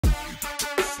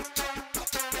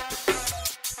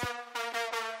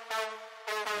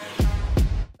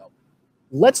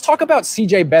Let's talk about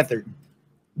CJ Beathard,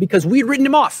 because we'd written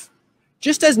him off.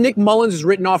 Just as Nick Mullins is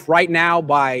written off right now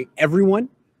by everyone,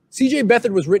 CJ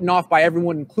Beathard was written off by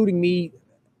everyone, including me,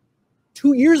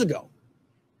 2 years ago.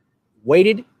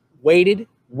 Waited,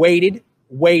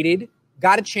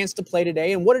 got a chance to play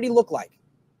today, and what did he look like?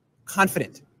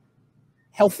 Confident,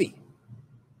 healthy.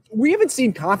 We haven't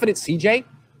seen confident CJ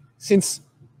since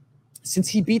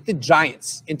he beat the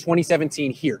Giants in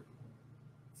 2017 here.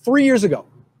 3 years ago.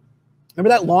 Remember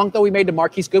that long throw he made to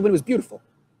Marquise Goodwin? It was beautiful.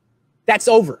 That's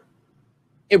over.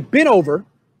 It's been over,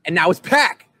 and now it's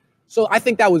back. So I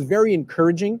think that was very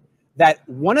encouraging that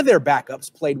one of their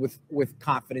backups played with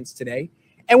confidence today.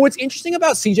 And what's interesting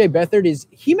about CJ Beathard is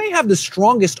he may have the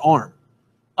strongest arm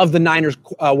of the Niners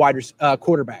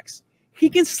quarterbacks. He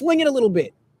can sling it a little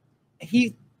bit.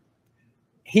 He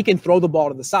can throw the ball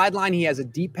to the sideline. He has a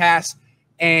deep pass.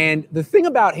 And the thing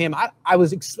about him, I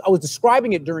was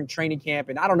describing it during training camp,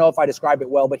 and I don't know if I described it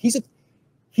well, but he's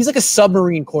like a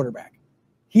submarine quarterback.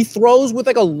 He throws with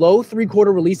like a low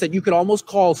three-quarter release that you could almost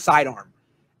call sidearm.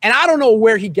 And I don't know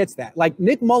where he gets that. Like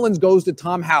Nick Mullins goes to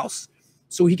Tom House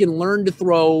so he can learn to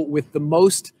throw with the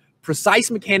most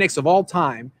precise mechanics of all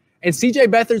time. And CJ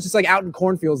Beathard's just like out in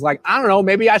cornfields like, I don't know,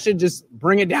 maybe I should just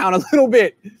bring it down a little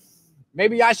bit.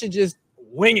 Maybe I should just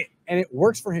wing it. And it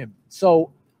works for him.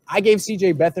 So I gave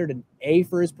CJ Beathard an A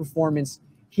for his performance.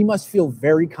 He must feel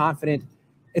very confident.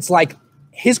 It's like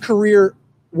his career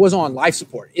was on life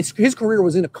support. His career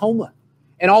was in a coma.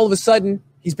 And all of a sudden,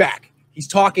 he's back. He's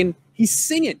talking. He's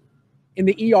singing in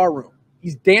the ER room.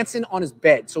 He's dancing on his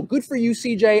bed. So good for you,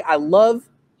 CJ. I love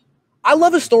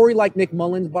a story like Nick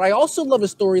Mullins, but I also love a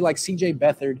story like CJ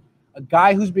Beathard, a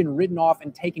guy who's been written off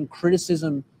and taken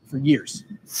criticism for years.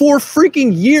 4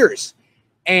 freaking years.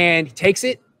 And he takes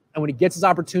it, and when he gets his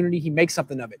opportunity, he makes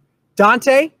something of it.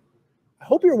 Dante, I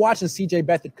hope you're watching CJ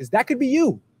Beathard, because that could be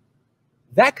you.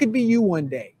 That could be you one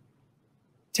day.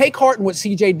 Take heart in what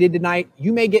CJ did tonight.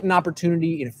 You may get an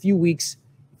opportunity in a few weeks.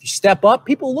 If you step up,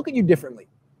 people will look at you differently.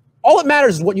 All that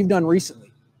matters is what you've done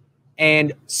recently.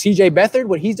 And CJ Beathard,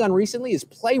 what he's done recently is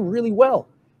play really well.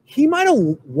 He might have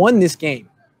won this game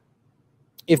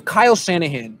if Kyle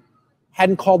Shanahan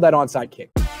hadn't called that onside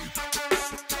kick.